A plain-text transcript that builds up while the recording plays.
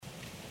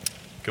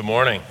Good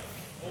morning.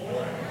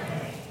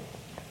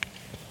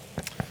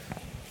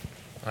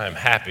 I am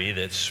happy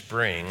that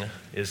spring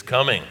is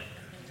coming.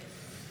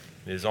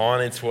 It is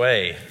on its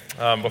way.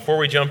 Before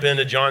we jump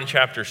into John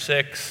chapter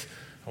 6,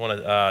 I want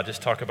to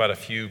just talk about a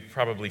few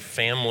probably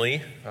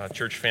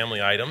church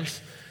family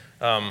items.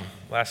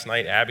 Last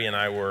night, Abby and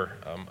I were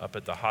up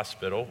at the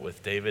hospital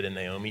with David and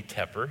Naomi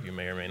Tepper. You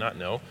may or may not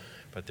know,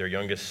 but their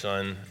youngest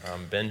son,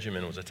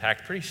 Benjamin, was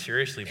attacked pretty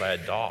seriously by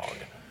a dog.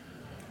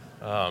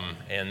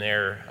 And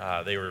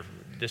they were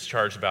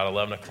discharged about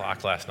 11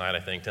 o'clock last night, I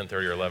think,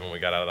 10:30 or 11 when we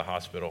got out of the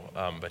hospital.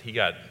 But he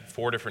got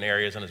 4 different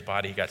areas on his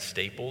body. He got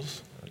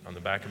staples on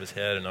the back of his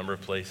head, a number of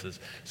places.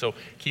 So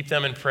keep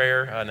them in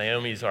prayer.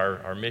 Naomi's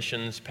our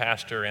missions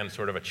pastor and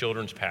sort of a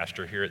children's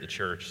pastor here at the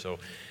church. So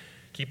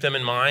keep them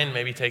in mind.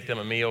 Maybe take them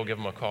a meal, give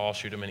them a call,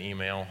 shoot them an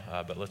email.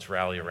 But let's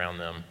rally around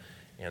them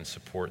and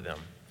support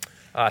them.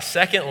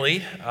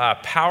 Secondly,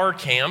 Power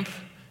Camp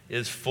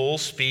is full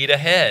speed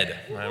ahead.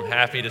 I'm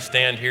happy to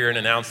stand here and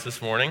announce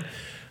this morning.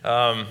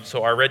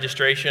 So our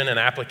registration and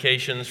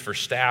applications for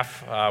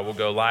staff will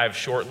go live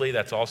shortly.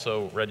 That's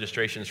also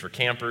registrations for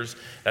campers.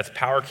 That's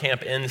Power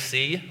Camp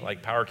NC,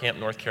 like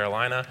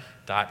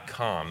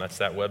PowerCampNorthCarolina.com. That's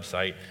that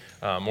website.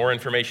 More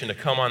information to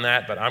come on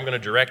that, but I'm going to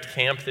direct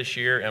camp this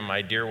year, and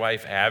my dear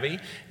wife, Abby,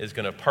 is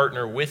going to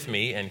partner with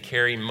me and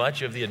carry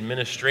much of the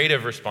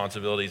administrative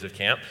responsibilities of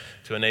camp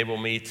to enable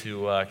me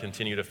to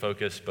continue to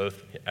focus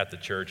both at the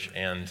church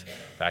and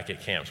back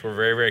at camp. So we're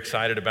very, very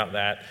excited about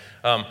that.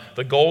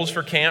 The goals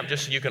for camp,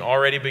 just so you can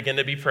already begin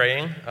to be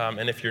praying,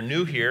 and if you're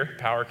new here,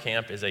 Power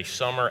Camp is a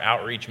summer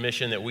outreach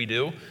mission that we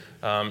do,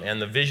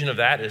 and the vision of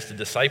that is to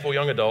disciple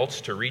young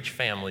adults, to reach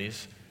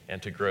families,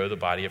 and to grow the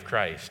body of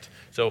Christ.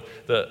 So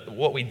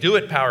what we do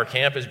at Power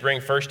Camp is bring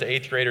 1st to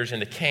 8th graders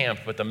into camp,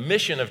 but the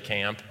mission of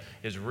camp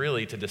is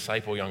really to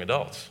disciple young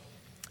adults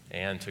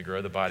and to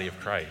grow the body of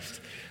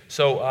Christ.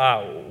 So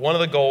one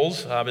of the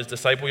goals is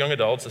disciple young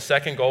adults. The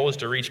second goal is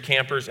to reach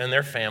campers and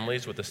their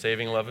families with the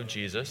saving love of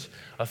Jesus.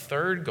 A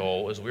third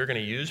goal is we're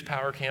going to use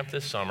Power Camp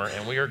this summer,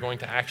 and we are going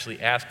to actually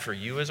ask for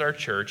you as our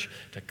church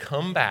to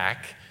come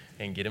back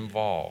and get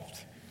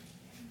involved.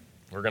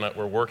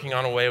 We're working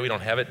on a way, we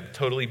don't have it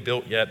totally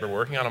built yet, but we're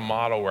working on a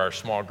model where our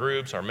small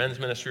groups, our men's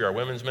ministry, our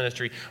women's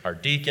ministry, our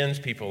deacons,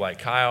 people like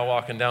Kyle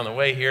walking down the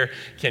way here,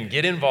 can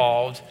get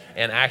involved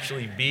and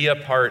actually be a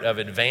part of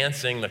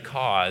advancing the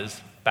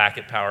cause back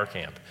at Power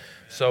Camp.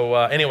 So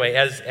anyway,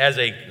 as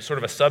a sort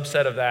of a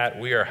subset of that,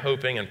 we are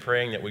hoping and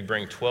praying that we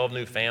bring 12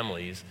 new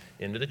families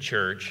into the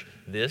church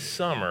this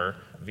summer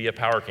via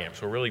Power Camp.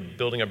 So we're really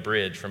building a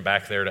bridge from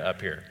back there to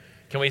up here.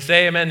 Can we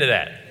say amen to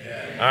that?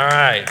 Yeah. All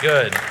right,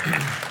 good.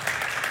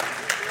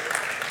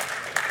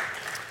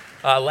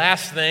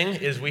 Last thing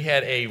is we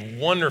had a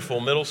wonderful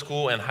middle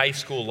school and high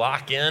school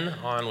lock-in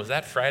on, was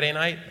that Friday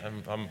night?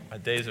 My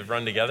days have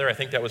run together. I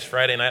think that was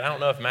Friday night. I don't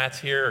know if Matt's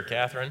here or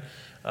Catherine.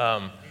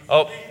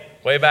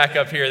 Way back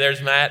up here,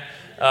 there's Matt.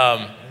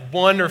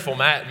 Wonderful.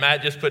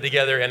 Matt just put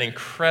together an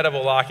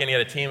incredible lock-in. He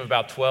had a team of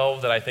about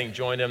 12 that I think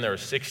joined him. There were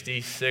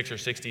 66 or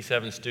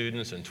 67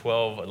 students and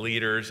 12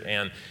 leaders,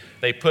 and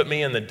they put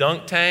me in the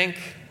dunk tank,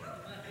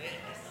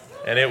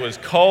 and it was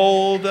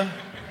cold.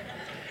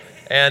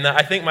 And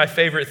I think my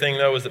favorite thing,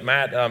 though, was that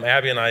Matt,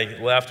 Abby and I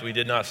left. We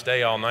did not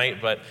stay all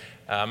night, but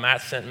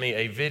Matt sent me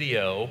a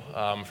video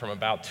from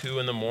about 2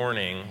 in the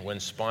morning when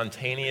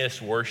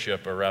spontaneous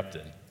worship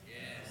erupted.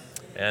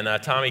 And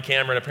Tommy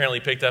Cameron apparently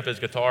picked up his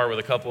guitar with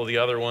a couple of the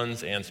other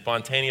ones, and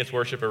spontaneous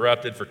worship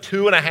erupted for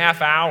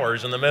 2.5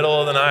 hours in the middle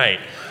of the night.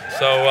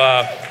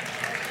 So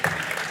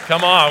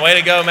come on, way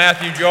to go,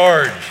 Matthew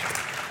George.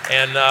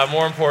 And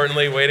more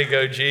importantly, way to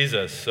go,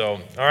 Jesus. So,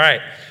 all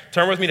right.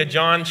 Turn with me to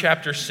John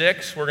chapter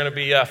 6. We're going to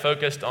be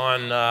focused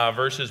on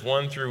verses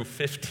 1 through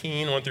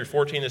 14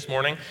 this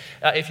morning.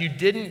 If you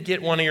didn't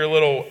get one of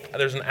your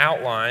there's an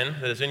outline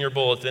that is in your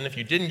bulletin. If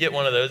you didn't get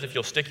one of those, if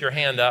you'll stick your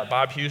hand up,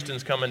 Bob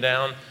Houston's coming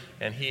down,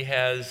 and he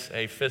has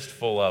a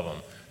fistful of them.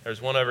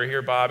 There's one over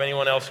here, Bob.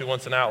 Anyone else who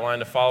wants an outline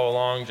to follow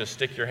along, just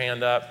stick your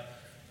hand up.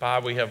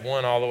 Bob, we have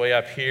one all the way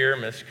up here,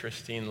 Miss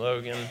Christine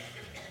Logan.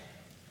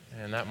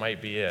 And that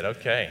might be it.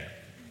 Okay.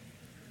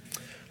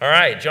 All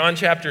right, John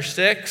chapter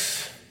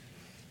 6.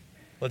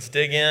 Let's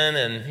dig in,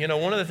 and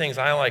one of the things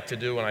I like to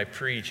do when I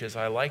preach is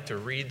I like to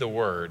read the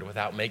Word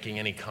without making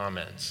any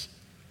comments,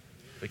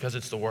 because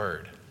it's the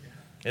Word.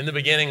 In the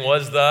beginning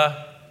was the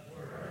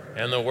Word,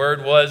 and the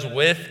Word was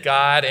with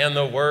God, and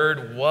the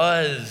Word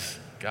was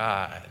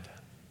God.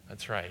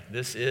 That's right.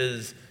 This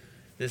is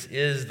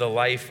the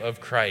life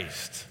of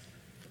Christ,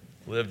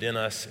 lived in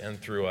us and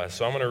through us.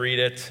 So I'm going to read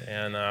it,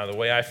 and the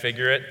way I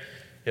figure it,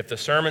 if the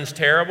sermon's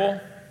terrible,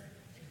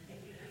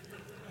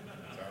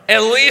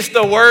 at least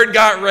the word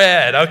got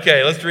read.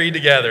 Okay, let's read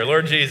together.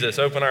 Lord Jesus,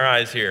 open our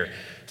eyes here.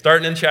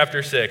 Starting in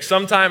chapter 6.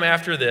 Sometime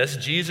after this,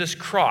 Jesus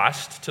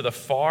crossed to the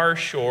far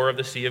shore of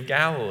the Sea of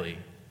Galilee.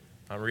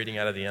 I'm reading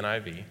out of the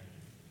NIV.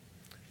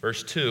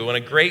 Verse 2, and a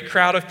great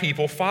crowd of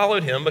people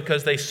followed him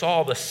because they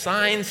saw the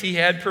signs he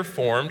had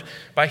performed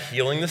by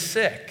healing the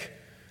sick.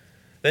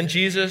 Then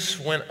Jesus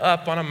went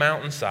up on a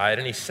mountainside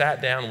and he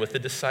sat down with the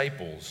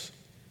disciples.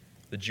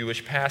 The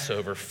Jewish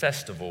Passover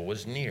festival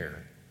was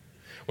near.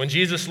 When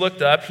Jesus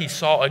looked up, he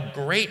saw a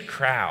great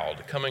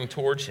crowd coming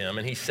towards him,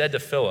 and he said to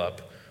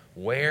Philip,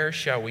 "Where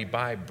shall we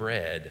buy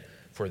bread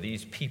for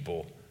these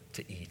people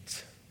to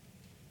eat?"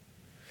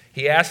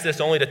 He asked this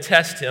only to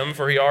test him,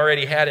 for he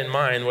already had in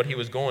mind what he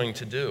was going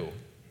to do.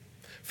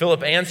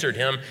 Philip answered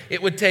him,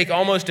 "It would take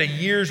almost a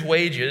year's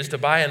wages to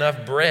buy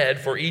enough bread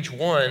for each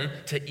one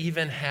to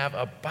even have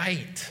a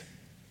bite."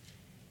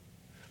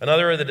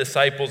 Another of the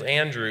disciples,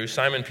 Andrew,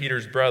 Simon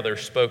Peter's brother,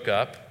 spoke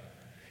up.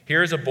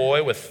 "Here is a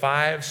boy with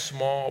 5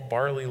 small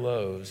barley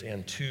loaves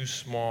and 2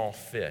 small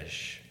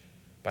fish.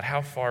 But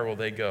how far will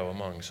they go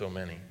among so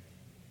many?"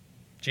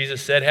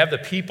 Jesus said, "Have the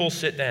people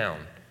sit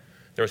down."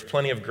 There was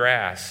plenty of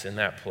grass in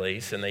that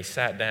place, and they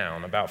sat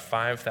down. About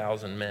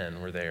 5,000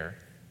 men were there.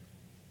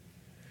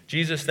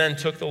 Jesus then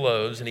took the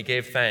loaves, and he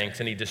gave thanks,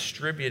 and he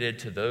distributed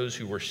to those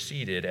who were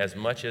seated as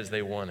much as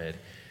they wanted,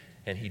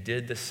 and he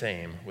did the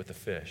same with the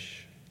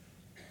fish.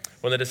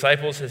 When the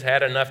disciples had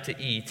had enough to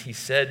eat, he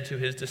said to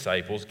his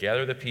disciples,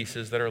 "Gather the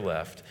pieces that are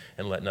left,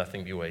 and let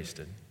nothing be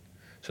wasted."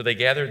 So they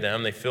gathered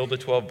them. They filled the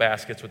 12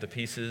 baskets with the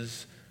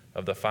pieces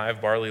of the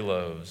 5 barley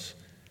loaves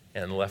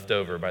and left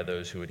over by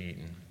those who had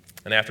eaten.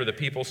 And after the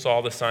people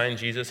saw the sign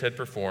Jesus had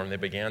performed, they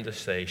began to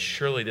say,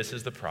 "Surely this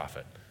is the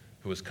prophet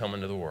who has come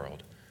into the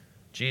world."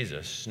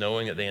 Jesus,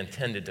 knowing that they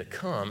intended to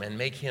come and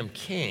make him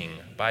king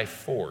by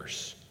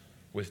force,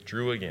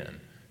 withdrew again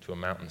to a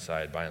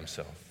mountainside by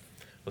himself.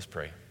 Let's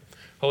pray.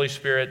 Holy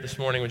Spirit, this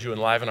morning, would you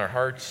enliven our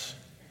hearts?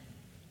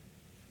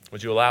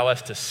 Would you allow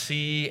us to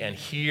see and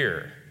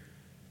hear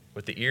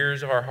with the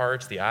ears of our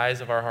hearts, the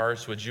eyes of our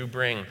hearts? Would you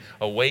bring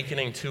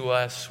awakening to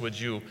us? Would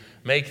you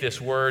make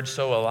this word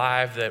so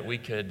alive that we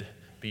could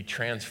be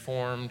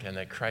transformed and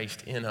that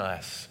Christ in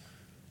us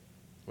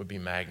would be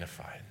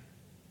magnified?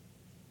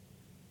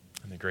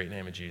 In the great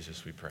name of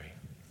Jesus, we pray.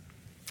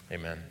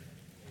 Amen.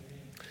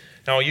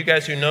 Now, you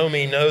guys who know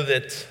me know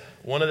that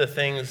one of the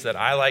things that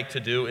I like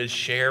to do is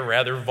share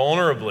rather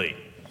vulnerably.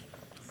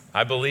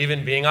 I believe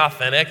in being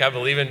authentic. I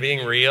believe in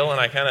being real. And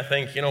I kind of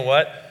think, you know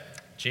what?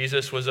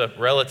 Jesus was a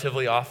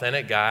relatively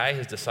authentic guy.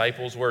 His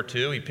disciples were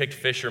too. He picked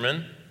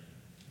fishermen.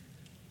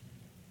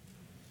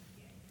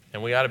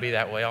 And we ought to be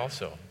that way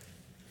also.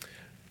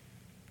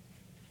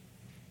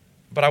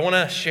 But I want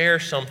to share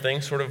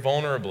something sort of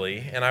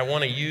vulnerably, and I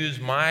want to use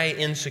my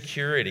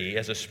insecurity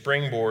as a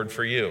springboard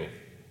for you.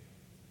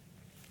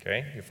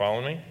 Okay? You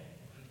following me?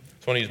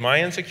 So I want to use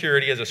my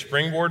insecurity as a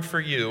springboard for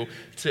you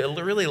to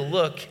really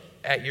look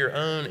at your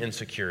own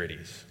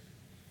insecurities.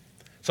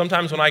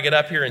 Sometimes when I get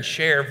up here and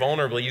share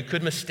vulnerably, you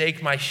could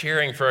mistake my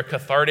sharing for a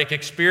cathartic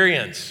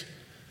experience.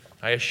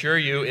 I assure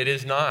you it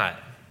is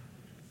not.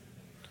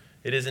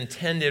 It is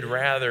intended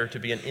rather to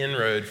be an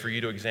inroad for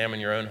you to examine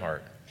your own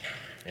heart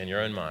and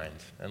your own mind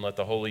and let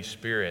the Holy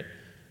Spirit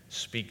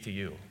speak to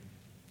you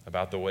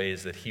about the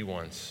ways that he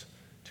wants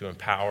to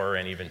empower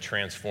and even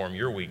transform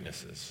your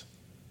weaknesses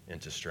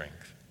into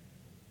strength.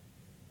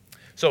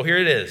 So here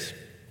it is.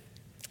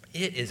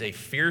 It is a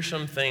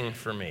fearsome thing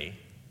for me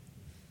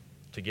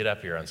to get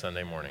up here on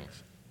Sunday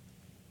mornings.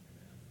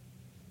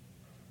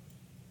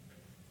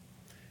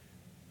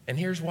 And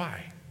here's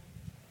why.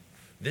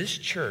 This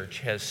church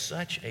has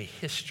such a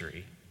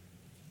history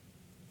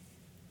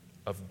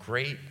of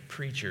great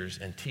preachers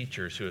and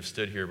teachers who have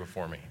stood here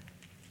before me.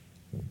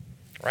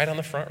 Right on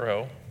the front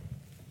row,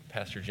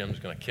 Pastor Jim's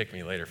going to kick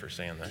me later for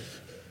saying this,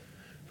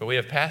 but we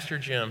have Pastor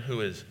Jim, who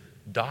is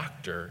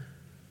Dr.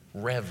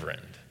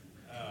 Reverend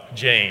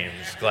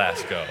James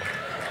Glasgow.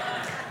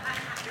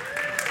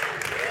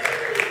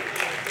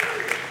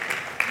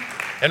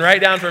 And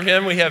right down from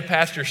him, we have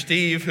Pastor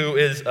Steve, who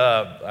is,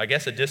 I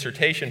guess, a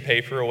dissertation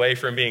paper away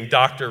from being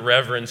Dr.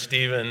 Reverend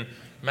Stephen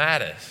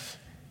Mattis.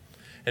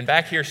 And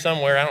back here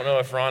somewhere, I don't know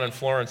if Ron and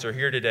Florence are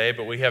here today,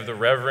 but we have the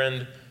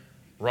Reverend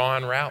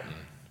Ron Routon,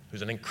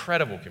 who's an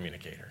incredible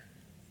communicator.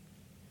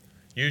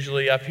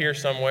 Usually up here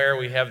somewhere,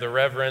 we have the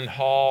Reverend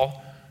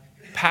Hall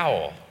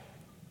Powell,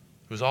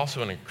 who's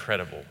also an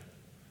incredible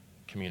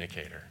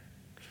communicator.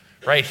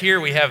 Right here,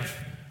 we have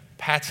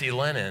Patsy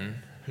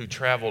Lennon, who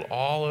traveled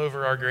all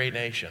over our great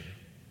nation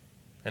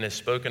and has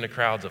spoken to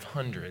crowds of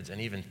hundreds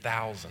and even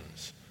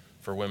thousands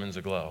for Women's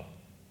Aglow.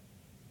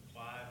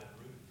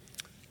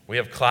 We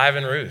have Clive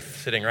and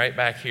Ruth sitting right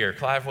back here.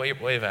 Clive,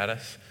 wave at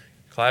us.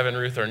 Clive and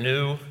Ruth are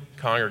new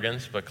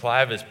congregants, but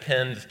Clive has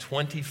penned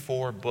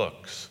 24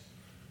 books.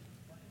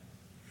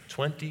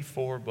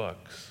 24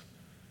 books.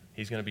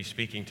 He's going to be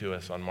speaking to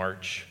us on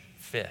March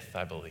 5th,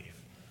 I believe.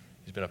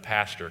 He's been a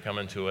pastor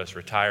coming to us,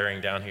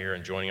 retiring down here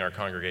and joining our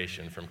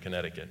congregation from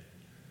Connecticut.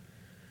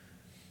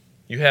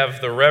 You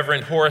have the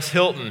Reverend Horace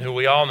Hilton, who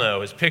we all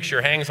know. His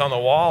picture hangs on the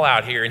wall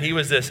out here, and he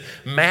was this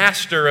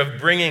master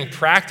of bringing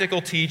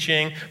practical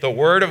teaching, the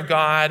Word of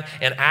God,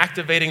 and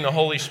activating the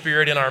Holy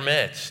Spirit in our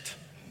midst.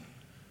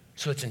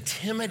 So it's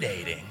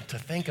intimidating to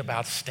think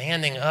about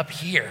standing up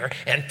here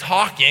and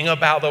talking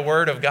about the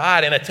Word of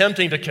God and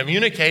attempting to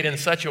communicate in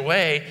such a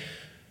way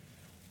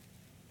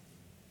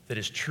that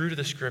is true to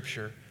the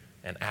Scripture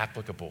and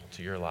applicable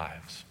to your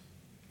lives.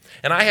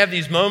 And I have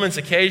these moments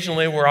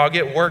occasionally where I'll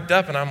get worked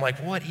up and I'm like,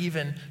 what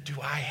even do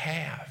I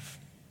have?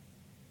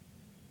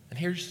 And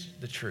here's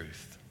the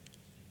truth.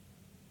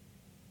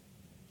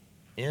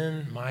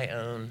 In my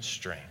own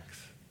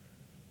strength,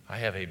 I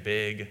have a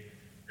big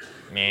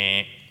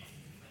meh,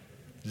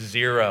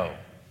 0.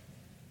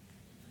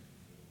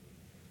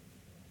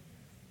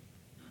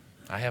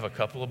 I have a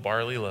couple of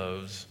barley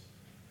loaves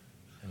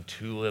and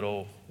 2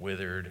 little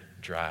withered,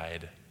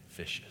 dried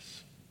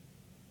fishes.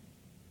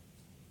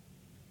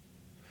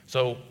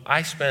 So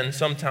I spend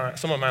some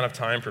amount of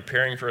time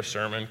preparing for a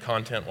sermon,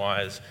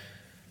 content-wise,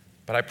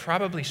 but I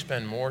probably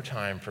spend more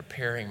time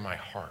preparing my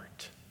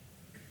heart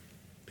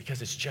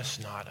because it's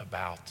just not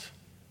about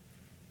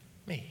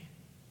me.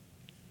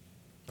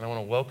 And I want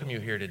to welcome you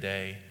here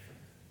today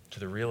to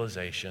the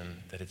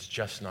realization that it's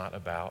just not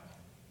about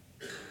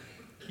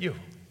you.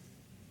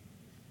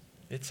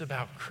 It's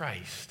about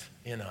Christ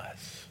in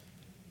us.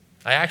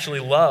 I actually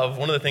love,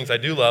 one of the things I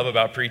do love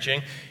about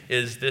preaching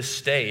is this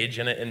stage,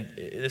 and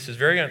this is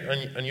very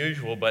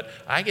unusual, but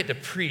I get to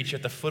preach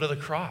at the foot of the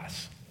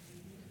cross.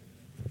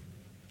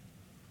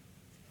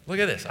 Look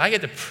at this. I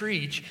get to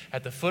preach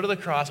at the foot of the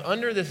cross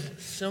under this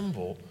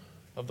symbol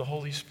of the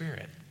Holy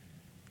Spirit.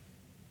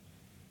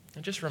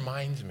 It just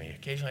reminds me,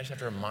 occasionally I just have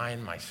to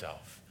remind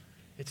myself,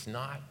 it's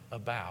not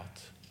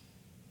about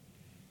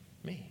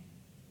me.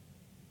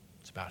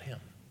 It's about Him.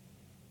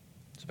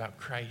 It's about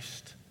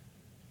Christ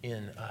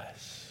in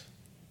us.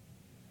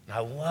 And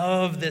I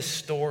love this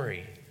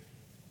story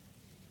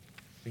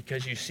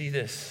because you see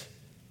this,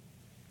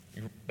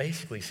 you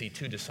basically see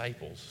 2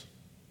 disciples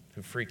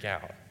who freak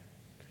out.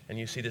 And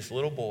you see this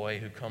little boy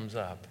who comes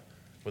up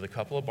with a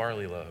couple of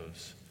barley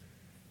loaves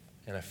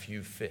and a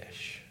few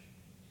fish.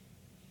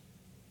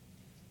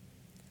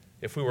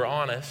 If we were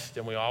honest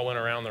and we all went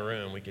around the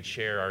room, we could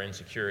share our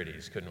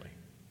insecurities, couldn't we?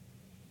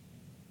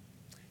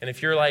 And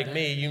if you're like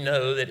me, you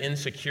know that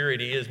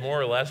insecurity is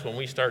more or less when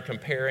we start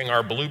comparing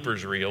our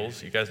bloopers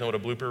reels. You guys know what a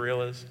blooper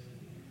reel is?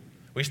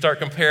 We start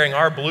comparing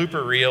our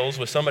blooper reels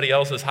with somebody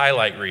else's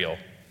highlight reel.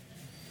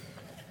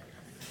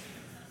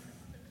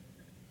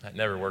 That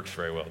never works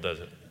very well, does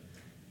it?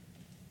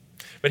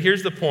 But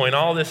here's the point.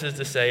 All this is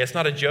to say, it's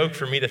not a joke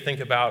for me to think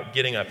about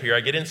getting up here.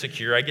 I get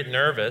insecure, I get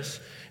nervous,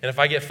 and if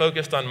I get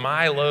focused on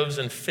my loaves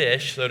and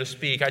fish, so to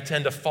speak, I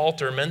tend to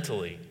falter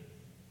mentally.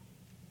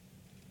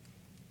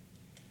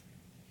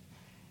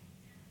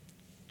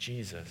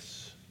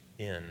 Jesus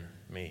in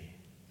me.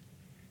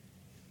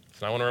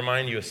 So I want to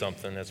remind you of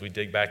something as we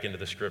dig back into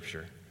the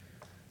scripture.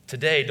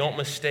 Today, don't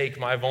mistake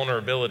my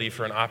vulnerability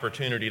for an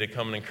opportunity to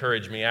come and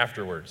encourage me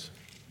afterwards.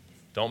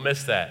 Don't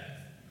miss that.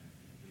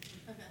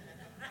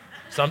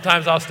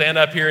 Sometimes I'll stand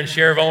up here and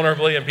share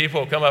vulnerably, and people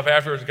will come up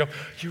afterwards and go,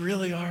 you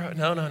really are?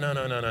 No.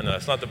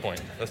 That's not the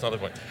point. That's not the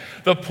point.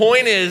 The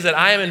point is that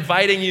I am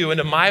inviting you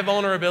into my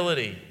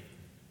vulnerability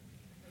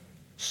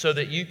so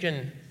that you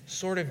can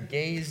sort of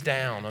gaze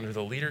down under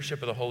the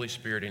leadership of the Holy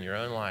Spirit in your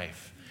own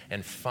life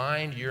and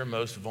find your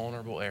most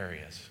vulnerable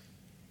areas.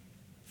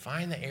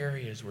 Find the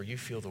areas where you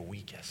feel the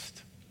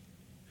weakest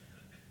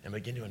and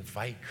begin to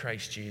invite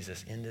Christ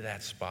Jesus into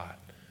that spot,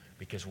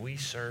 because we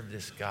serve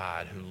this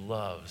God who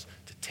loves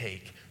to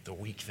take the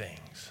weak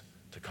things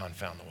to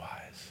confound the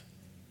wise.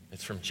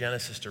 It's from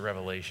Genesis to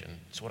Revelation.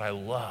 It's what I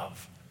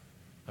love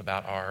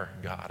about our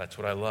God. It's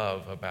what I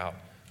love about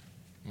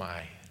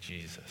my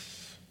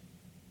Jesus.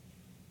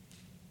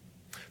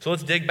 So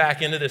let's dig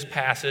back into this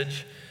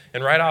passage.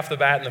 And right off the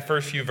bat, in the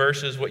first few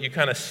verses, what you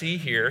kind of see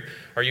here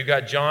are you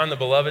got John, the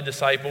beloved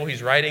disciple.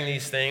 He's writing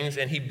these things,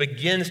 and he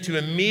begins to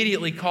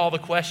immediately call the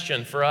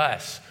question for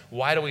us.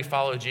 Why do we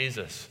follow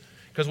Jesus?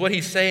 Because what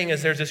he's saying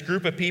is there's this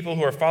group of people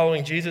who are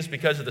following Jesus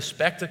because of the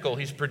spectacle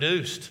he's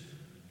produced.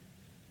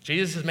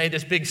 Jesus has made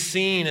this big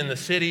scene in the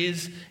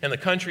cities and the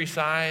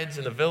countrysides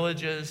and the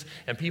villages,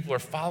 and people are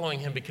following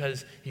him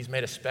because he's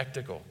made a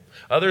spectacle.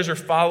 Others are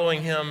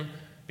following him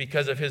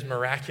because of his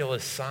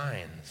miraculous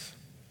signs.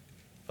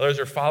 Others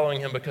are following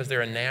him because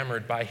they're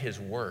enamored by his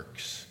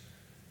works.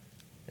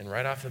 And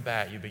right off the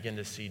bat, you begin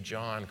to see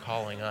John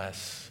calling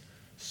us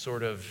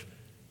sort of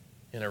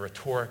in a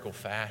rhetorical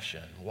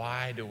fashion.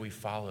 Why do we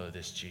follow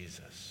this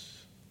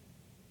Jesus?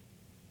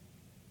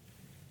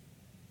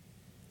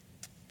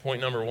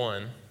 Point number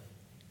 1,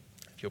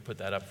 if you'll put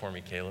that up for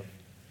me, Caleb.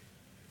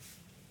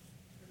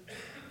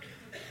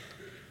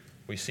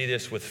 We see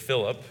this with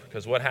Philip,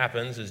 because what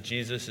happens is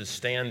Jesus is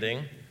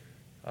standing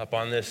up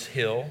on this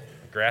hill,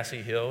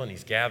 grassy hill, and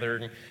he's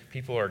gathered.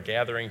 People are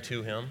gathering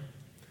to him.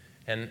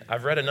 And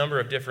I've read a number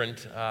of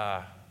different,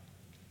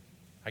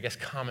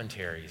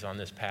 commentaries on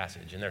this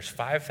passage. And there's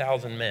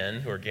 5,000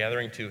 men who are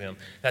gathering to him.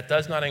 That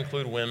does not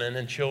include women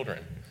and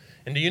children.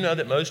 And do you know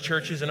that most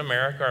churches in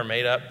America are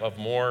made up of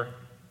more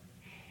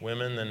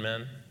women than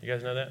men? You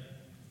guys know that?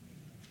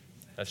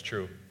 That's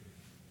true.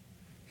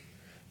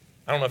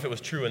 I don't know if it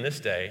was true in this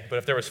day, but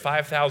if there was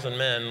 5,000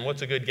 men,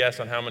 what's a good guess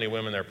on how many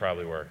women there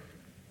probably were?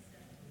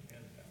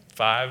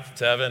 5,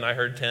 7, I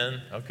heard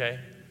 10. Okay.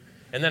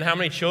 And then how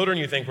many children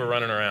you think were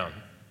running around?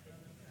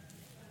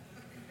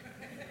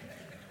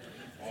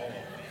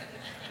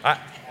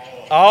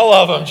 All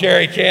of them,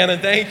 Jerry Cannon,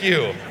 thank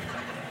you.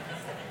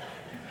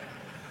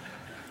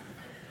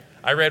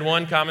 I read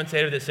one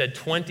commentator that said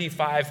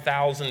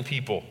 25,000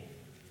 people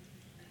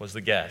was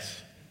the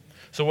guess.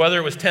 So whether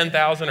it was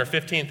 10,000 or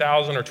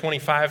 15,000 or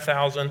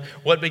 25,000,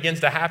 what begins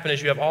to happen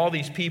is you have all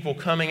these people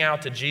coming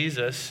out to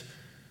Jesus,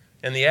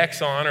 and the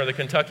Exxon or the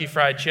Kentucky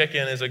Fried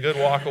Chicken is a good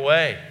walk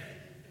away.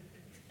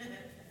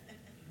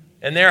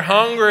 And they're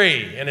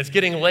hungry, and it's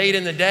getting late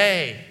in the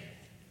day.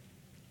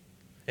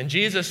 And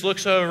Jesus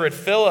looks over at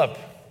Philip.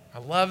 I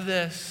love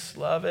this,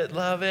 love it,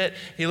 love it.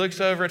 He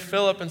looks over at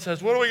Philip and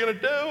says, what are we going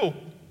to do?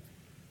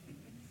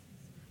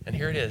 And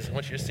here it is. I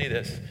want you to see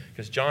this,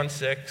 because John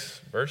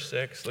 6, verse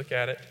 6, look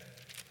at it.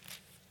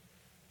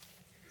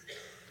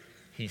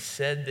 He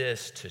said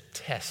this to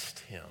test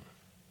him.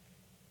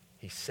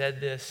 He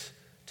said this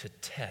to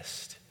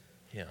test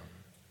him.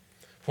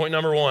 Point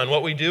number one,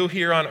 what we do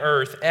here on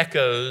earth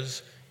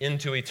echoes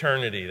into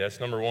eternity. That's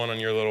number one on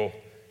your little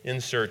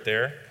insert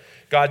there.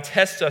 God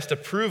tests us to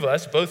prove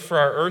us, both for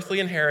our earthly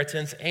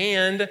inheritance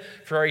and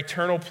for our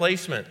eternal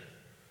placement.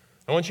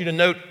 I want you to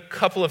note a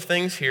couple of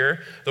things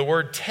here. The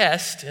word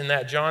test in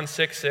that John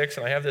 6:6,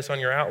 and I have this on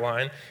your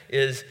outline,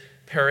 is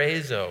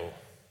peirazo.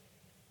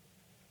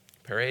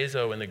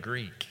 Peirazo in the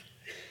Greek.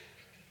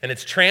 And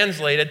it's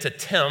translated to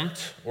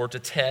tempt or to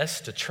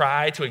test, to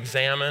try, to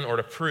examine, or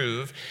to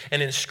prove.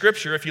 And in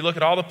Scripture, if you look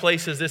at all the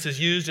places this is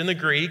used in the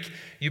Greek,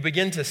 you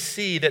begin to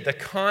see that the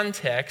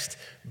context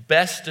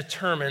best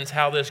determines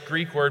how this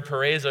Greek word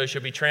peirazo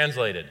should be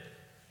translated.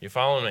 You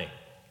follow me?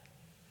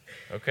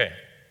 Okay.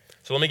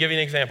 So let me give you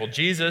an example.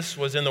 Jesus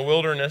was in the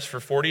wilderness for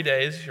 40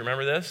 days. You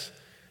remember this?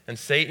 And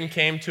Satan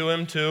came to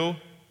him to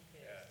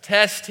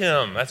test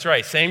him. That's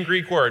right. Same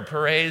Greek word,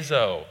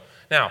 peirazo.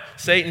 Now,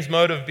 Satan's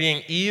motive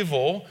being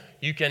evil,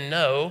 you can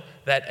know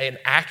that an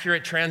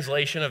accurate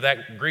translation of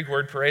that Greek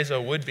word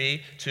peirazo would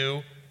be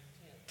to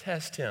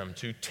test him,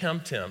 to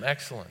tempt him.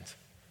 Excellent.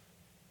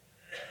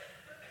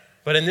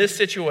 But in this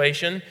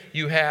situation,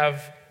 you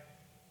have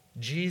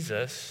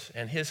Jesus,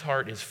 and his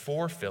heart is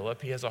for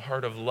Philip. He has a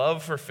heart of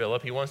love for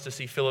Philip. He wants to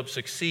see Philip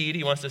succeed.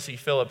 He wants to see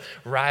Philip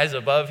rise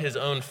above his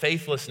own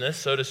faithlessness,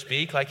 so to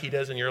speak, like he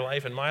does in your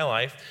life and my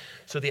life.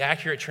 So the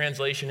accurate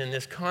translation in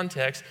this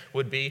context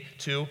would be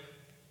to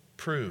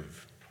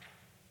prove.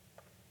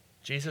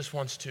 Jesus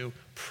wants to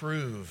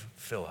prove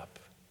Philip.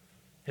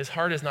 His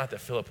heart is not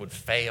that Philip would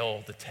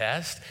fail the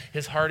test.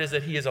 His heart is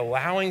that he is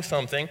allowing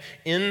something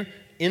in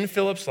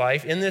Philip's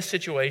life, in this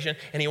situation,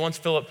 and he wants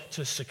Philip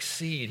to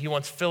succeed. He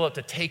wants Philip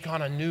to take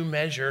on a new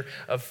measure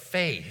of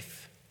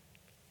faith.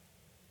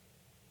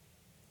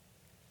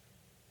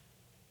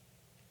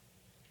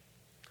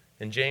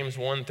 In James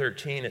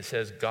 1:13, it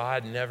says,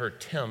 God never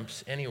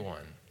tempts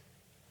anyone.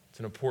 It's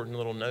an important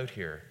little note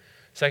here.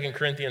 2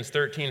 Corinthians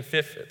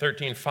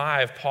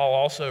 13:5, Paul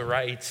also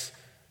writes,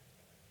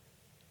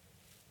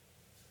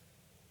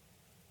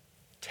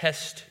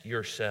 test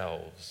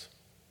yourselves.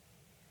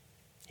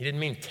 He didn't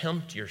mean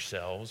tempt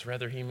yourselves,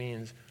 rather he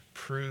means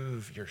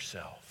prove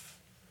yourself.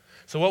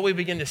 So what we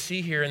begin to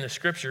see here in the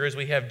scripture is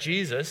we have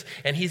Jesus,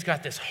 and he's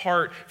got this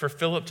heart for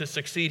Philip to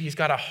succeed. He's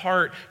got a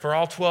heart for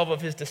all 12 of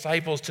his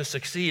disciples to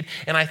succeed.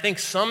 And I think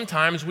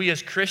sometimes we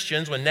as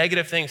Christians, when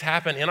negative things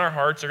happen in our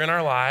hearts or in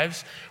our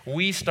lives,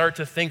 we start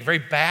to think very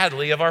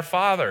badly of our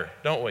Father,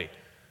 don't we?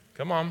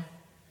 Come on.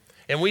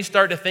 And we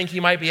start to think he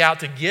might be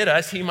out to get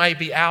us. He might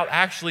be out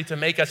actually to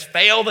make us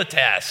fail the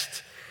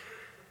test.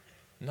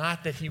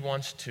 Not that he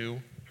wants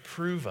to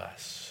prove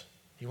us.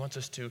 He wants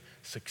us to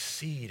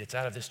succeed. It's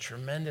out of this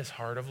tremendous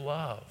heart of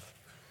love.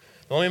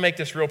 Let me make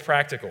this real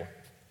practical.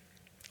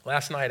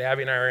 Last night,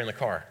 Abby and I are in the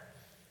car,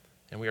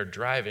 and we are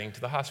driving to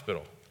the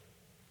hospital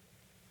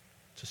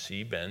to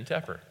see Ben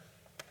Tepper.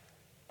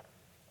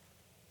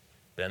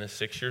 Ben is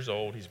 6 years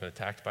old. He's been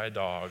attacked by a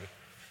dog.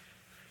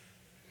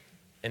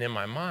 And in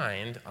my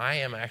mind, I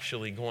am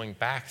actually going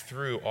back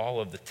through all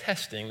of the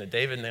testing that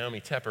David and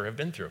Naomi Tepper have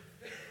been through.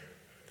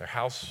 Their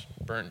house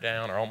burnt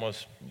down, or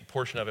almost a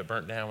portion of it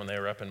burnt down when they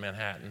were up in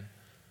Manhattan.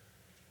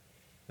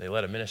 They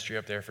led a ministry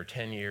up there for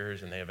 10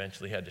 years, and they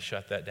eventually had to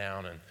shut that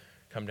down and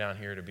come down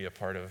here to be a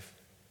part of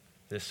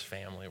this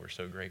family. We're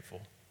so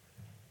grateful.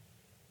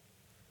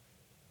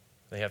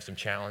 They have some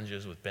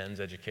challenges with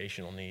Ben's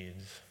educational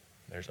needs.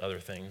 There's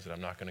other things that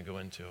I'm not going to go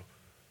into.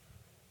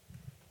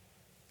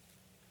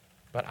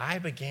 But I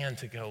began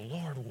to go,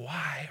 Lord,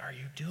 why are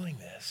you doing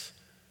this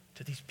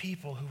to these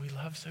people who we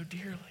love so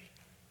dearly?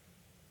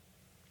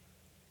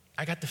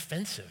 I got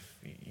defensive.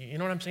 You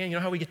know what I'm saying? You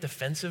know how we get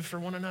defensive for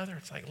one another?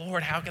 It's like,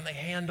 Lord, how can they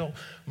handle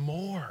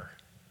more?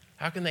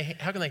 How can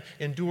they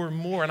endure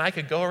more? And I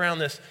could go around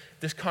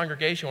this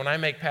congregation when I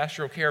make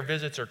pastoral care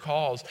visits or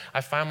calls. I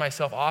find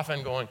myself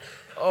often going,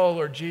 oh,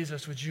 Lord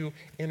Jesus, would you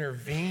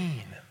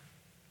intervene?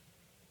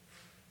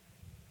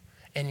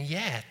 And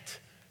yet,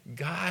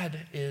 God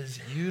is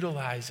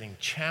utilizing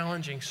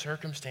challenging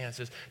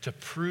circumstances to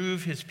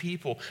prove his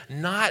people,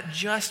 not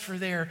just for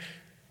their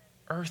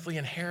earthly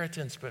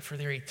inheritance, but for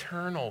their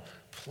eternal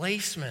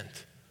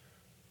placement.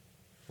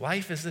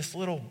 Life is this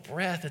little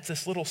breath, it's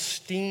this little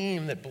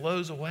steam that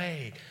blows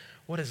away.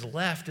 what is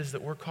left is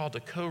that we're called to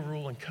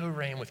co-rule and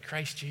co-reign with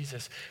Christ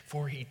Jesus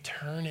for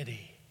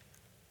eternity.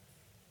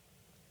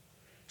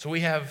 So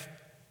we have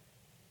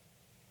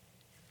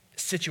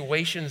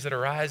situations that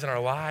arise in our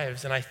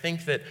lives, and I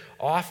think that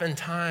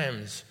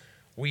oftentimes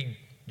we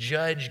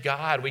judge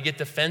God. We get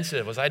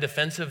defensive. Was I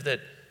defensive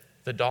that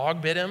the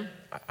dog bit him?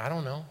 I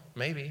don't know.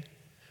 Maybe.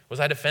 Was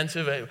I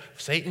defensive?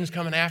 Satan's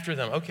coming after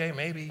them. Okay,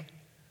 maybe.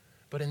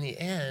 But in the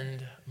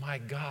end, my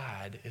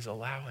God is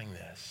allowing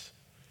this.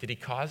 Did he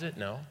cause it?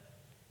 No.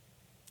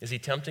 Is he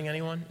tempting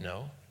anyone?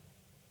 No.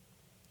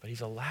 But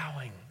he's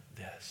allowing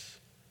this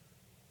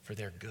for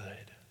their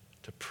good,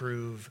 to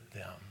prove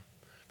them,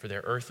 for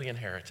their earthly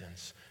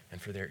inheritance,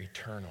 and for their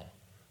eternal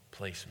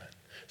placement.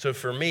 So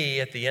for me,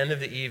 at the end of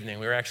the evening,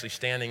 we were actually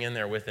standing in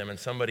there with them, and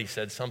somebody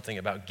said something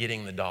about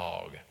getting the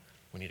dog.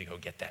 We need to go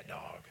get that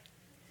dog.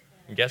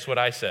 And guess what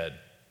I said?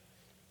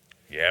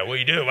 Yeah,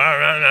 we do.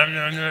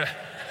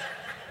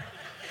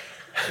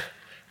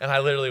 And I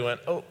literally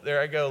went, oh,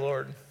 there I go,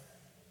 Lord.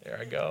 There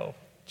I go.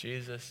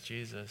 Jesus,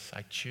 Jesus,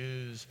 I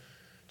choose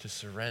to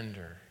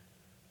surrender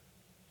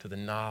to the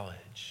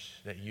knowledge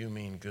that you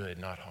mean good,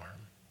 not harm.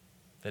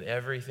 That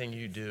everything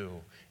you do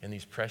in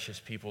these precious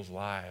people's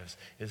lives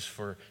is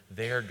for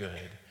their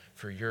good,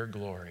 for your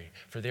glory,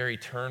 for their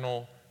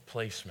eternal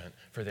placement,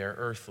 for their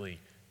earthly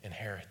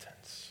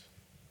inheritance.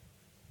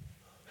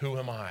 Who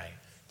am I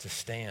to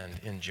stand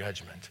in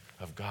judgment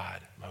of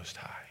God Most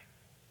High?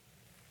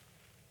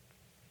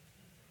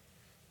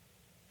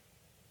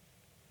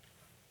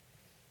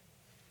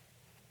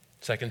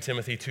 Second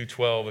Timothy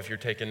 2:12, if you're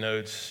taking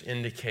notes,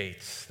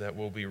 indicates that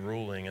we'll be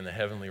ruling in the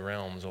heavenly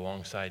realms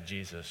alongside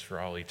Jesus for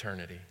all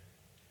eternity.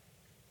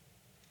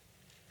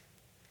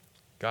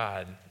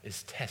 God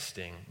is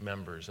testing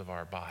members of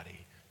our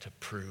body to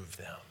prove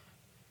them.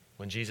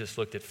 When Jesus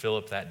looked at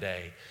Philip that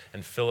day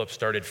and Philip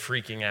started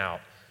freaking out,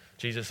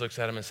 Jesus looks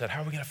at him and said,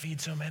 how are we going to feed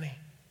so many?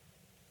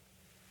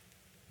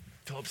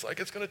 Philip's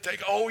like, it's going to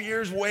take a whole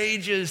year's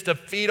wages to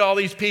feed all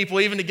these people,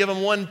 even to give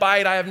them one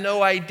bite. I have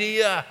no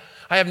idea.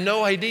 I have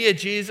no idea,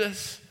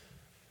 Jesus.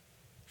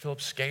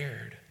 Philip's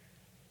scared.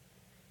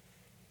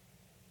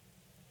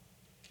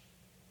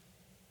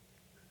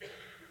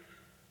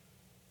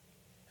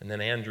 And then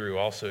Andrew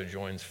also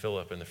joins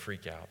Philip in the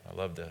freak out. I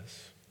love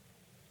this.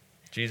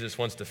 Jesus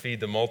wants to feed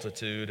the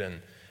multitude,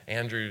 and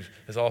Andrew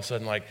is all of a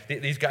sudden like,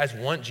 these guys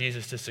want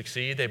Jesus to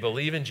succeed. They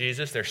believe in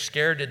Jesus. They're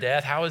scared to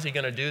death. How is he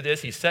going to do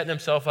this? He's setting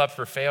himself up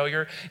for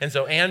failure. And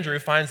so Andrew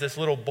finds this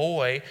little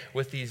boy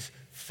with these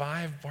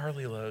 5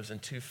 barley loaves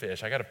and 2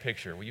 fish. I got a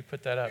picture. Will you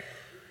put that up?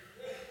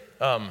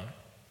 A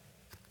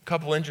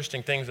couple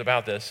interesting things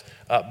about this.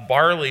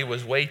 Barley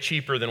was way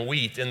cheaper than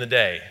wheat in the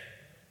day.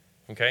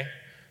 Okay?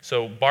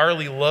 So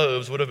barley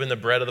loaves would have been the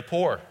bread of the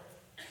poor.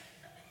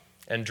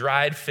 And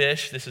dried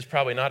fish, this is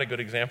probably not a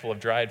good example of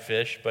dried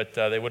fish, but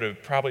they would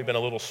have probably been a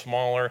little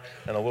smaller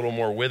and a little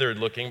more withered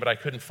looking, but I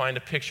couldn't find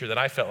a picture that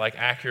I felt like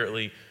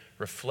accurately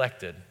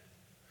reflected.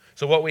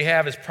 So what we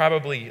have is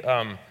probably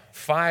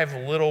 5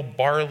 little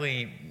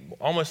barley,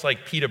 almost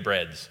like pita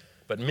breads,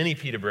 but mini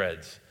pita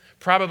breads.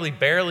 Probably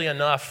barely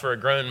enough for a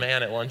grown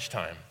man at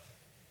lunchtime,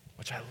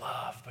 which I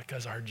love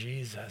because our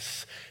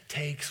Jesus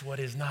takes what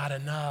is not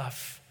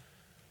enough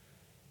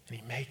and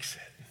he makes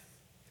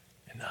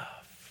it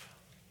enough.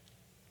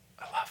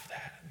 I love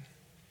that.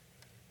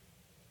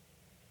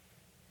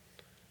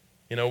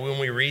 You know, when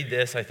we read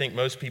this, I think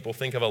most people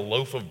think of a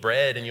loaf of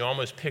bread and you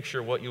almost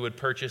picture what you would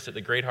purchase at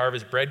the Great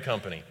Harvest Bread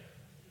Company,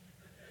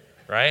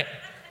 right?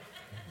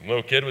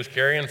 Little kid was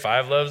carrying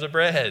 5 loaves of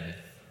bread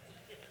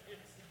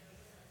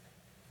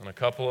and a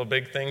couple of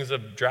big things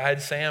of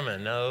dried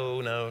salmon.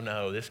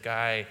 No. This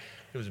guy,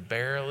 it was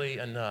barely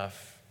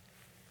enough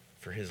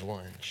for his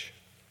lunch.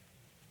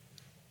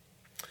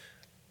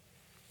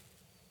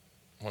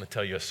 I want to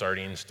tell you a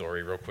sardine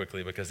story real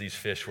quickly because these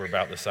fish were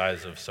about the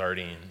size of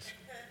sardines.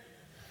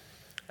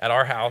 At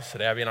our house,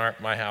 at Abby and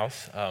my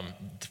house,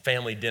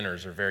 family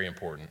dinners are very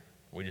important.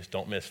 We just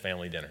don't miss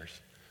family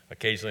dinners.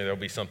 Occasionally there'll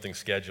be something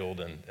scheduled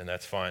and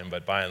that's fine,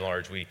 but by and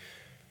large we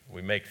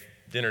make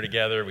dinner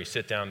together, we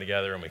sit down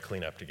together, and we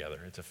clean up together.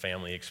 It's a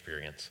family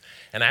experience.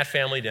 And at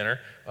family dinner,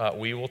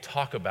 we will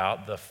talk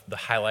about the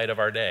highlight of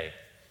our day.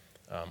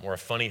 Or a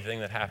funny thing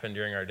that happened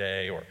during our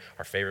day, or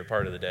our favorite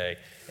part of the day.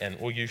 And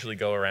we'll usually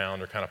go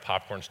around, or kind of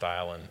popcorn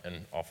style,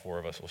 and all 4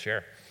 of us will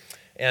share.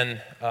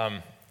 And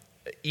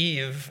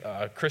Eve,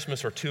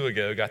 Christmas or 2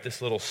 ago, got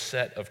this little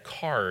set of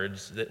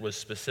cards that was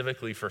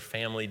specifically for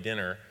family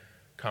dinner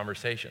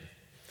conversation.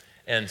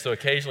 And so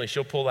occasionally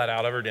she'll pull that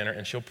out of her dinner,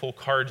 and she'll pull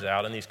cards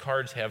out, and these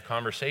cards have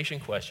conversation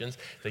questions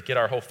that get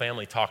our whole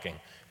family talking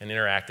and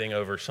interacting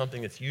over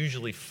something that's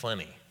usually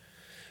funny.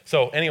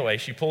 So anyway,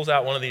 she pulls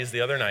out one of these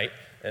the other night,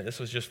 and this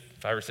was just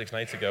 5 or 6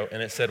 nights ago,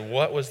 and it said,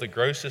 what was the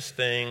grossest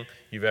thing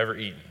you've ever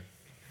eaten?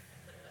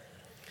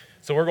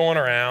 So we're going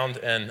around,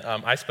 and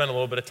I spent a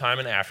little bit of time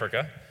in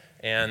Africa,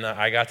 and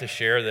I got to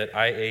share that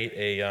I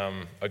ate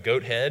a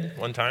goat head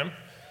one time,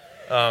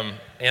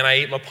 and I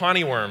ate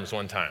mapani worms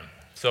one time.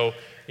 So,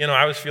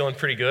 I was feeling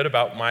pretty good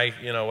about my,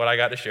 what I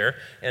got to share.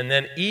 And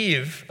then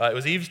Eve, it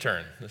was Eve's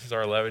turn. This is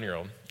our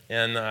 11-year-old.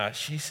 And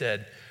she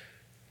said,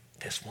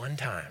 this one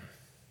time,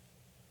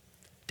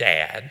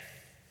 Dad,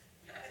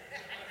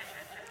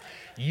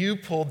 you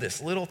pulled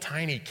this little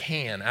tiny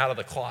can out of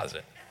the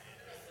closet.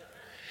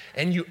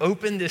 And you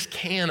opened this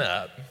can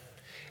up,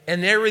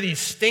 and there were these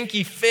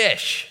stinky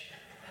fish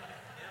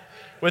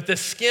with the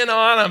skin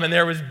on them, and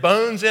there was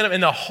bones in them,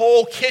 and the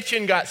whole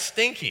kitchen got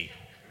stinky.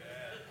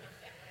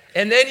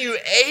 And then you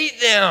ate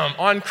them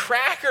on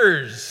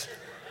crackers.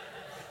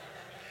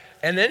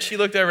 And then she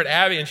looked over at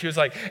Abby, and she was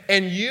like,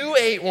 and you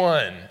ate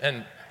one.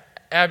 And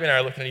Abby and I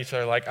are looking at each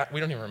other like, we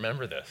don't even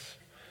remember this.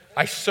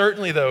 I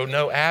certainly, though,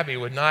 know Abby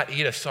would not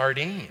eat a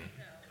sardine.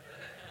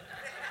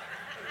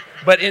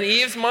 But in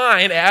Eve's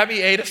mind,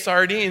 Abby ate a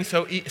sardine,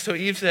 so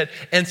Eve said,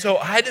 and so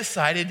I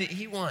decided to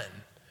eat one.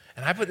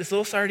 And I put this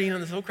little sardine on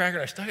this little cracker,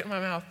 and I stuck it in my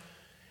mouth,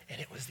 and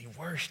it was the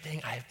worst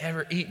thing I've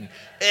ever eaten.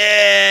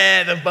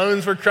 The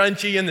bones were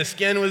crunchy, and the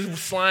skin was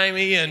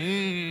slimy,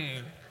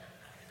 and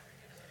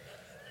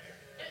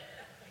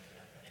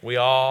We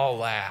all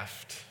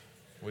laughed.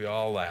 We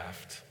all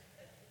laughed.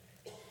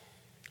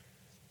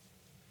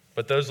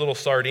 But those little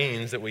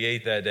sardines that we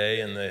ate that day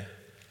in the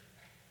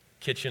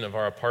kitchen of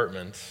our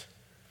apartment,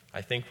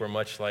 I think were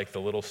much like the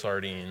little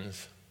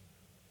sardines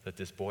that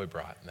this boy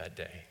brought that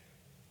day.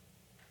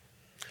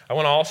 I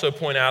want to also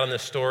point out in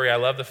this story, I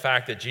love the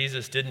fact that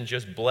Jesus didn't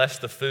just bless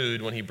the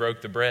food when he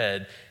broke the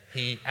bread.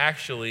 He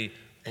actually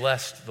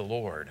blessed the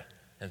Lord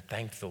and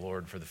thanked the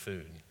Lord for the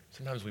food.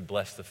 Sometimes we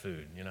bless the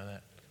food, you know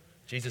that?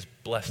 Jesus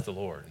blessed the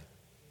Lord.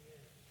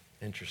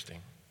 Interesting.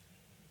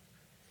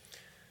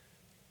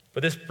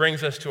 But this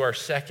brings us to our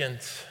second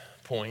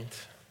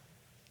point.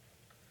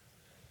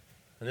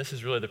 And this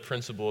is really the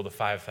principle of the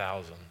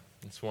 5,000.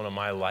 It's one of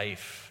my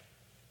life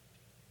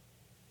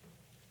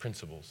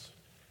principles.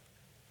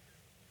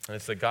 And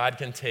it's that God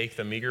can take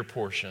the meager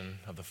portion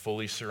of the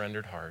fully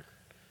surrendered heart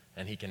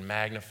and he can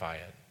magnify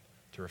it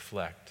to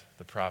reflect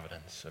the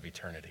providence of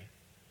eternity.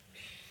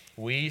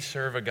 We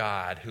serve a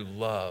God who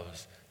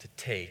loves to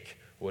take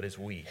what is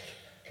weak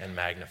and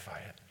magnify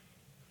it.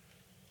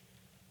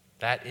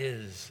 That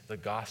is the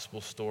gospel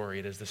story.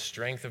 It is the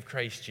strength of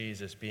Christ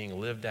Jesus being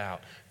lived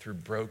out through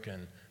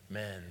broken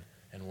men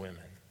and women.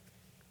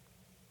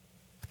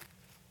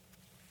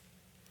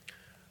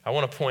 I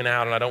want to point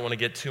out, and I don't want to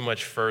get too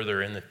much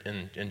further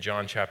in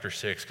John chapter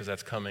 6, because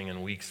that's coming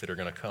in weeks that are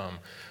going to come.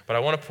 But I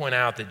want to point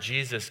out that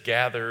Jesus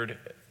gathered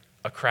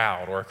a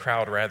crowd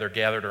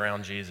gathered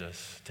around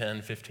Jesus.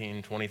 10,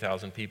 15,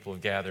 20,000 people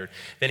have gathered.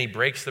 Then he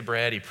breaks the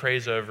bread, he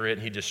prays over it,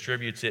 and he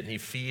distributes it, and he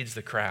feeds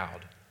the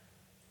crowd.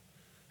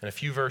 And a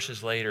few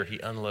verses later, he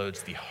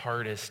unloads the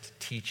hardest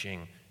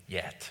teaching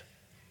yet.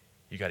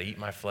 You got to eat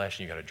my flesh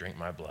and you got to drink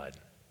my blood.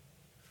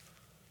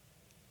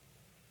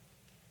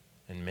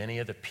 And many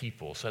of the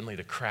people, suddenly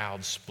the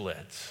crowd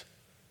splits,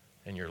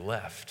 and you're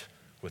left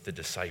with the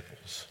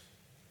disciples.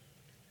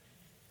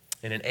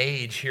 In an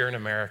age here in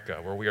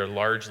America where we are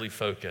largely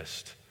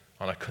focused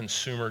on a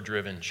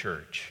consumer-driven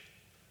church,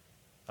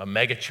 a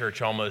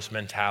megachurch almost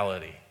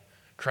mentality,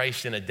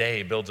 Christ in a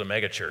day builds a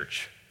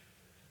megachurch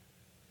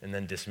and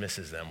then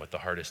dismisses them with the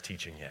hardest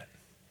teaching yet.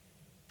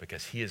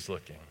 Because he is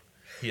looking,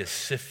 he is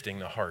sifting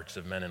the hearts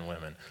of men and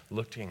women,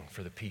 looking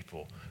for the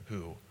people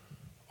who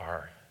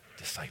are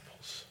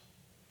disciples,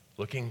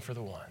 looking for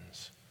the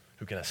ones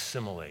who can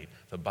assimilate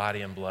the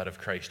body and blood of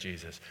Christ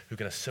Jesus, who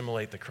can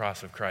assimilate the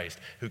cross of Christ,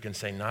 who can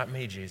say, not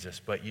me,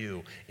 Jesus, but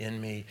you, in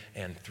me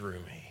and through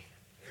me.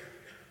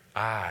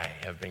 I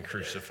have been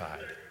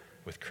crucified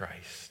with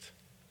Christ.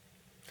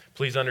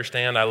 Please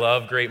understand, I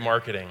love great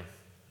marketing.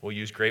 We'll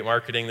use great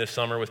marketing this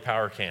summer with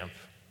Power Camp.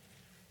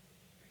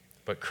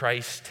 But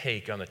Christ's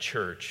take on the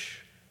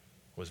church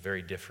was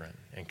very different,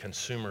 and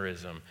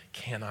consumerism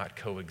cannot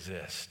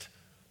coexist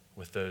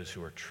with those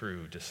who are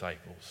true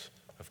disciples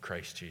of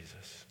Christ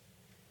Jesus.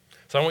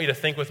 So I want you to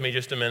think with me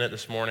just a minute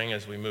this morning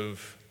as we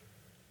move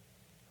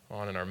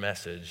on in our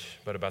message,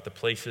 but about the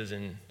places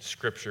in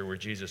Scripture where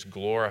Jesus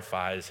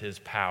glorifies his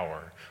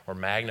power or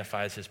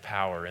magnifies his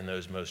power in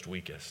those most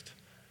weakest.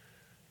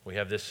 We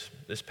have this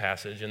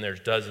passage, and there's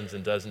dozens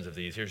and dozens of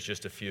these. Here's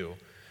just a few.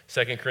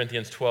 2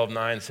 Corinthians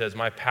 12:9 says,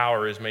 my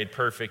power is made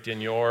perfect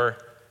in your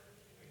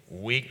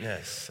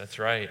weakness. That's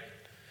right.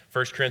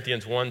 1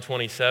 Corinthians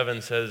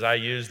 1:27 says, I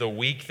use the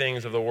weak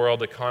things of the world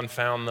to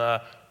confound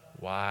the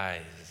wise.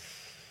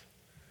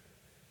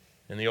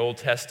 In the Old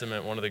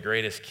Testament, one of the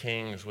greatest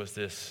kings was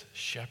this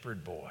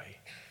shepherd boy,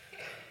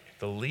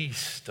 the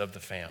least of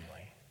the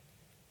family.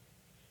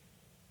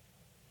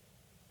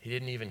 He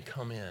didn't even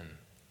come in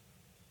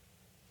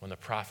when the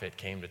prophet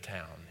came to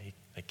town.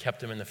 They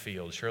kept him in the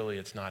field. Surely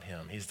it's not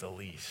him. He's the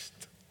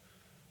least.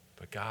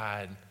 But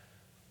God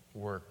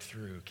worked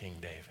through King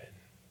David.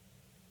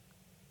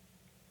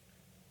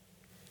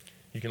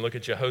 You can look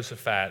at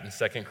Jehoshaphat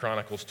in 2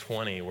 Chronicles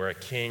 20, where a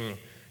king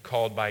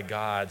called by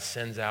God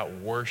sends out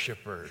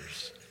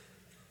worshipers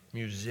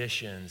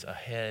musicians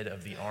ahead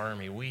of the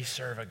army. We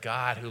serve a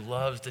God who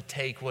loves to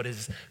take what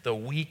is the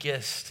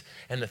weakest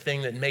and the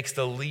thing that makes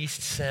the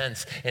least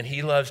sense, and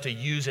he loves to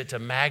use it to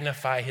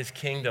magnify his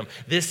kingdom.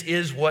 This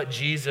is what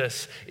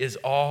Jesus is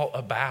all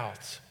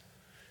about.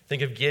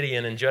 Think of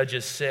Gideon in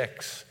Judges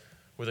 6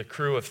 with a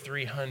crew of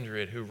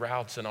 300 who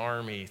routs an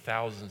army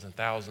thousands and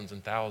thousands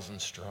and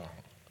thousands strong.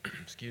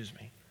 Excuse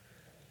me.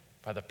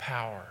 By the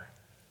power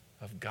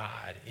of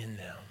God in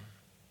them.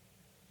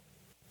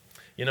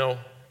 You know,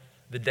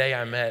 the day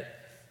I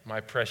met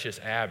my precious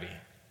Abby,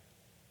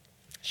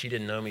 she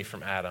didn't know me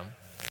from Adam.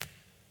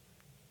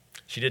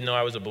 She didn't know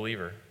I was a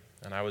believer,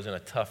 and I was in a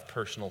tough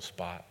personal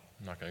spot.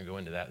 I'm not going to go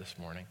into that this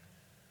morning.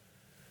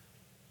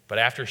 But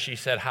after she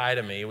said hi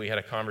to me, we had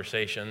a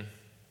conversation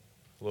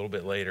a little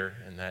bit later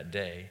in that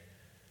day.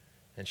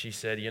 And she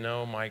said, you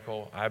know,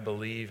 Michael, I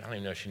believe, I don't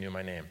even know if she knew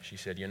my name. She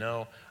said, you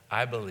know,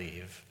 I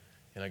believe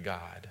in a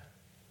God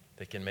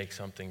that can make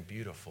something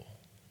beautiful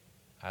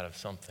out of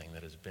something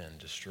that has been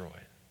destroyed.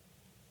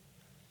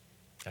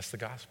 That's the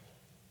gospel.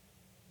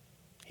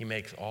 He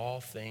makes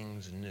all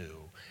things new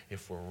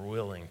if we're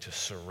willing to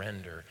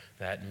surrender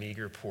that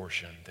meager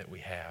portion that we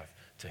have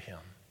to him.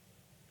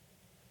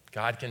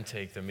 God can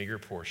take the meager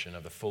portion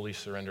of the fully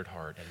surrendered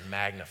heart and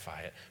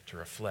magnify it to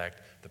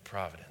reflect the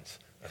providence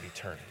of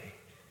eternity.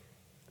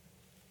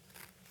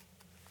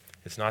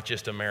 It's not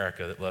just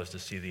America that loves to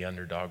see the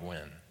underdog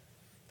win.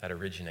 That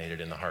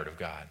originated in the heart of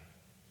God.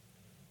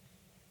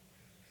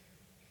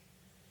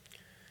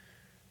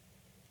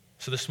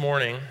 So this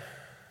morning,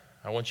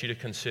 I want you to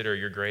consider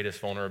your greatest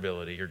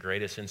vulnerability, your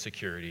greatest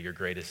insecurity, your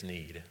greatest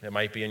need. It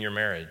might be in your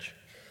marriage.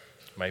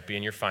 It might be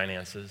in your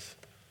finances.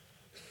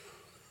 It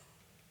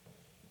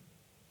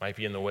might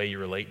be in the way you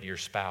relate to your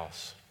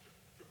spouse.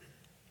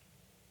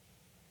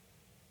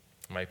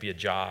 It might be a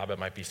job. It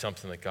might be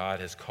something that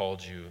God has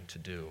called you to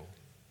do.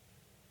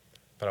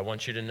 But I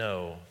want you to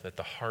know that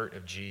the heart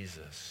of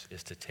Jesus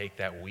is to take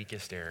that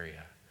weakest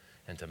area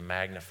and to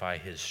magnify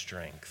his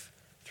strength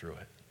through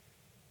it.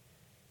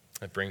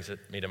 That brings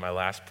me to my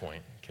last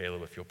point.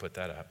 Caleb, if you'll put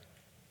that up.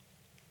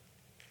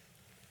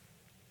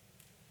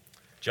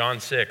 John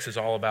 6 is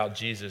all about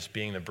Jesus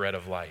being the bread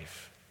of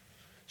life.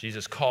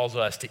 Jesus calls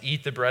us to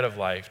eat the bread of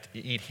life,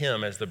 to eat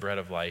him as the bread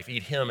of life,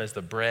 eat him as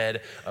the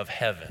bread of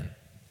heaven.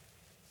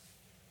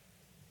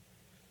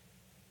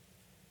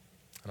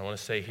 And I want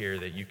to say here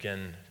that you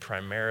can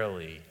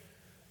primarily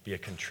be a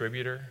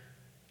contributor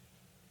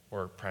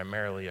or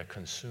primarily a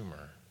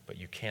consumer, but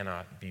you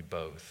cannot be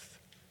both.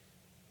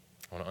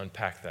 I want to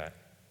unpack that.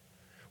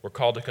 We're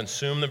called to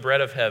consume the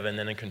bread of heaven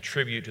and then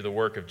contribute to the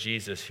work of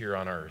Jesus here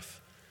on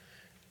earth.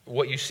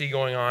 What you see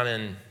going on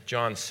in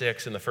John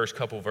 6 in the first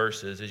couple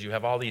verses is you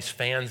have all these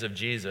fans of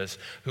Jesus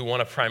who want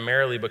to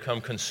primarily become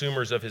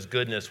consumers of his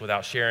goodness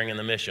without sharing in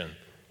the mission.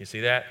 You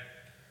see that?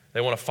 They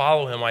want to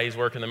follow him while he's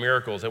working the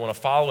miracles. They want to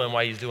follow him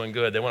while he's doing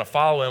good. They want to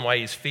follow him while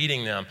he's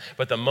feeding them.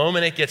 But the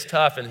moment it gets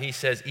tough and he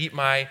says, eat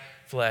my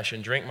flesh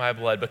and drink my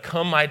blood,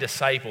 become my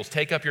disciples,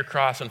 take up your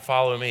cross and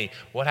follow me,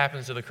 what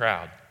happens to the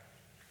crowd?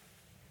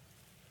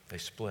 They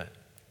split.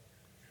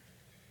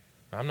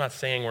 I'm not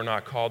saying we're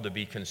not called to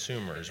be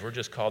consumers. We're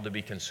just called to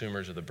be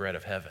consumers of the bread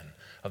of heaven,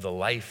 of the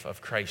life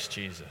of Christ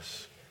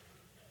Jesus,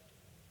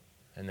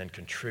 and then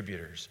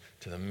contributors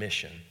to the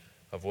mission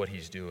of what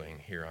he's doing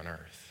here on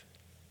earth.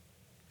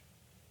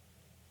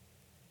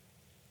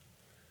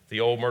 The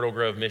old Myrtle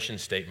Grove mission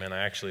statement, I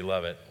actually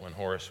love it when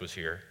Horace was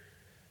here,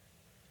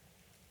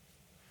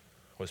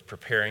 was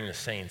preparing the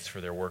saints for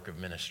their work of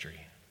ministry.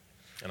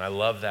 And I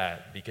love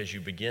that because you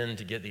begin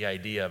to get the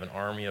idea of an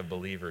army of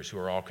believers who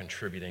are all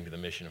contributing to the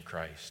mission of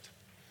Christ.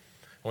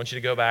 I want you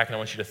to go back and I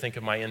want you to think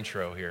of my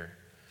intro here.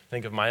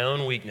 Think of my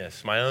own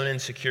weakness, my own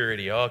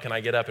insecurity. Oh, can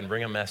I get up and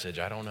bring a message?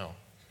 I don't know.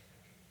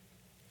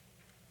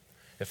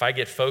 If I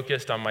get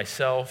focused on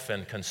myself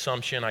and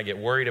consumption, I get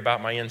worried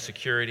about my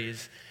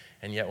insecurities.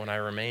 And yet when I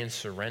remain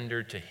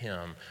surrendered to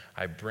him,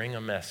 I bring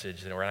a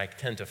message where I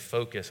tend to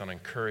focus on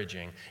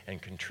encouraging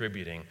and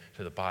contributing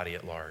to the body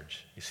at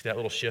large. You see that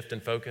little shift in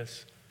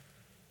focus?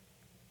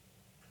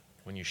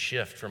 When you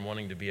shift from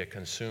wanting to be a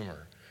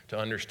consumer to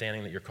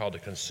understanding that you're called to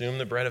consume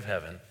the bread of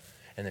heaven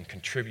and then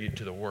contribute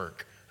to the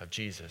work of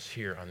Jesus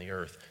here on the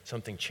earth,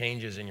 something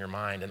changes in your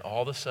mind and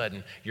all of a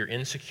sudden your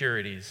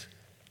insecurities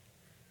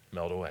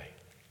melt away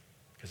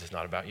because it's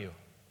not about you.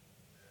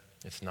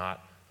 It's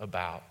not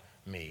about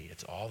me.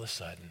 It's all of a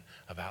sudden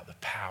about the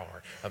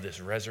power of this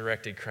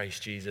resurrected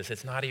Christ Jesus.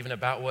 It's not even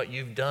about what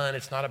you've done.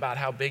 It's not about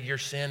how big your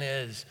sin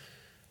is.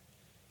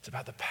 It's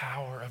about the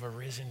power of a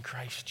risen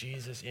Christ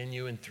Jesus in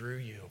you and through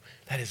you.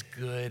 That is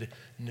good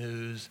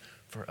news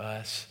for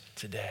us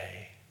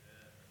today.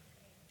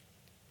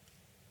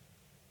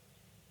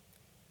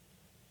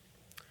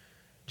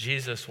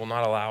 Jesus will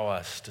not allow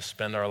us to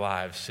spend our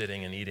lives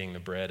sitting and eating the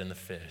bread and the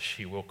fish.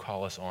 He will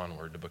call us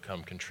onward to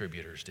become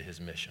contributors to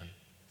his mission.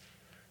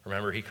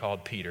 Remember, he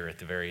called Peter at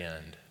the very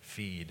end,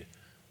 feed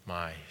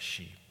my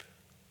sheep.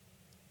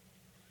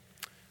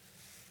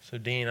 So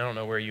Dean, I don't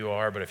know where you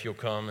are, but if you'll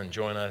come and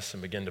join us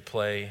and begin to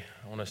play,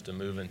 I want us to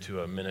move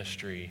into a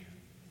ministry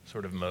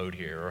sort of mode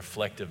here, a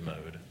reflective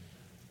mode.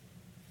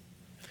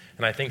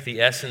 And I think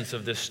the essence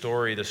of this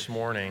story this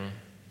morning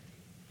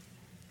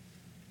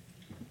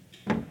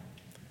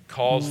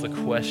calls the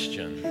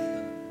question,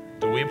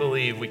 do we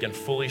believe we can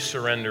fully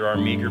surrender our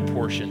meager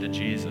portion to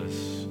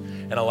Jesus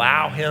and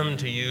allow him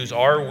to use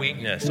our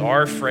weakness,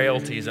 our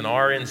frailties, and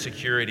our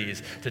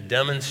insecurities to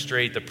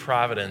demonstrate the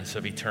providence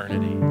of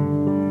eternity?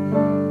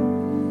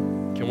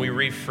 Can we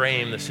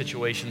reframe the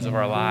situations of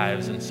our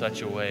lives in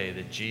such a way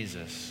that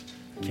Jesus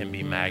can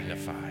be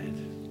magnified?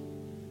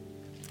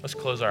 Let's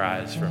close our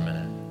eyes for a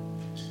minute.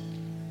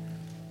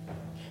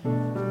 I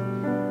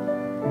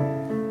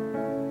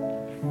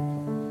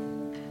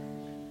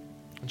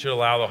want you to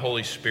allow the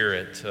Holy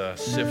Spirit to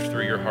sift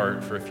through your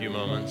heart for a few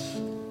moments.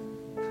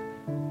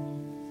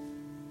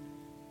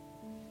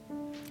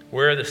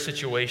 Where are the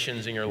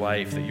situations in your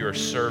life that you are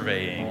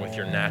surveying with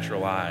your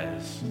natural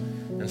eyes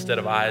instead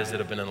of eyes that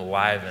have been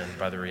enlivened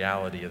by the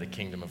reality of the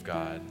kingdom of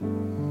God?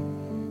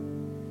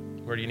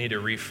 Where do you need to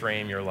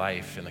reframe your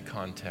life in the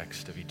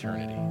context of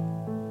eternity?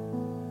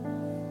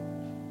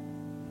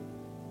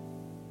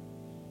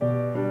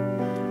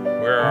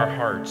 Where are our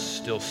hearts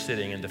still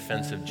sitting in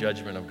defensive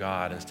judgment of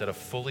God instead of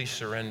fully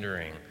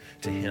surrendering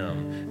to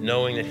him,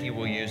 knowing that he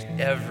will use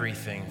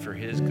everything for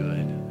his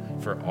good,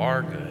 for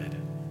our good,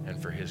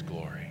 and for his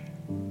glory?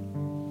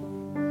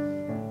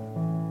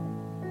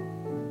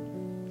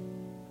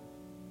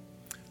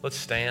 Let's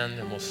stand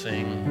and we'll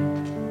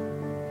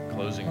sing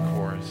closing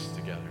chorus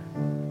together.